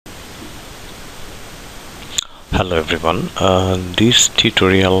Hello everyone, this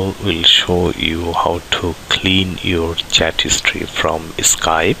tutorial will show you how to clean your chat history from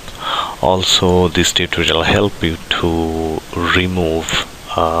Skype. Also, this tutorial help you to remove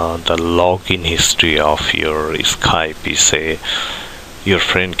the login history of your Skype. You say your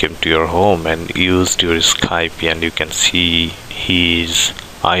friend came to your home and used your Skype, and you can see his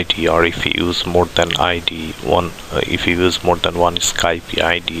ID, or if you use more than if you use more than one Skype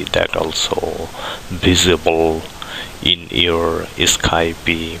ID, that also visible in your Skype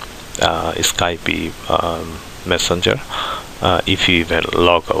messenger if you even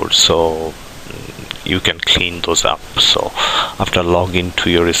log out, so you can clean those up. So after login to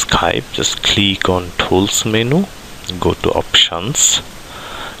your Skype, just click on Tools menu, go to Options,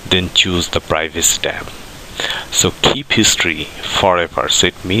 then choose the Privacy tab. So keep history forever, so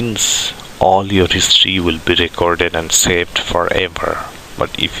it means all your history will be recorded and saved forever.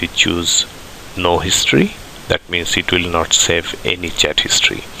 But if you choose no history, that means it will not save any chat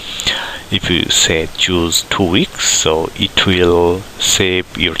history. If you say choose 2 weeks, so it will save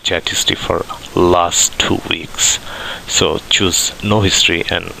your chat history for last 2 weeks. So choose no history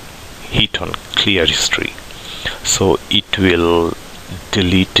and hit on clear history, so it will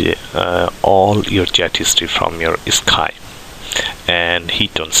delete all your chat history from your Skype, and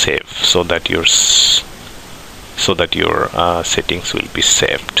hit on save, so that your settings will be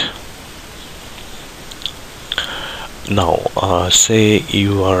saved. Now say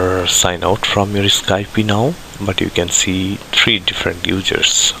you are signed out from your Skype now, but you can see 3 different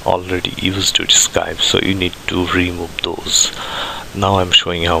users already used your Skype, so you need to remove those. Now I'm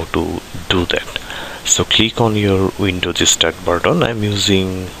showing how to do that. So click on your Windows Start button. I'm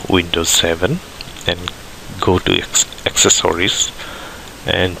using Windows 7, and go to Accessories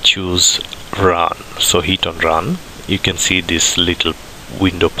and choose Run. So hit on Run. You can see this little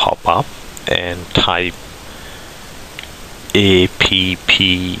window pop up, and type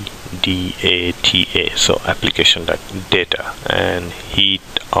appdata, so application data, and hit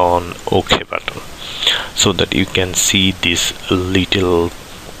on OK button, so that you can see this little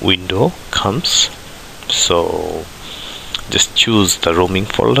window comes. So just choose the roaming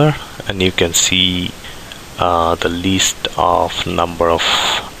folder, and you can see the list of number of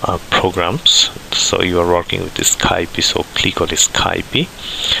programs. So you are working with Skype, so click on Skype.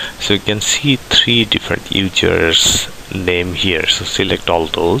 So you can see 3 different users name here, so select all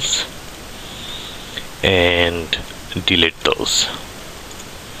those and delete those.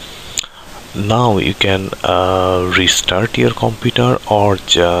 Now you can restart your computer, or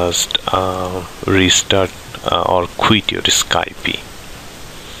just restart or quit your Skype.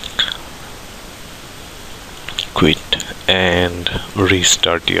 Quit and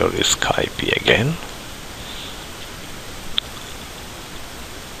restart your Skype again.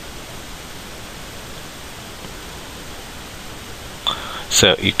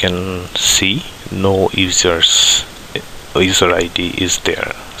 So you can see no user ID is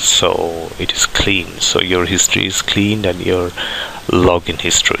there, so it is clean. So your history is clean and your login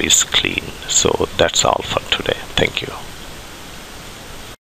history is clean. So that's all for today. Thank you.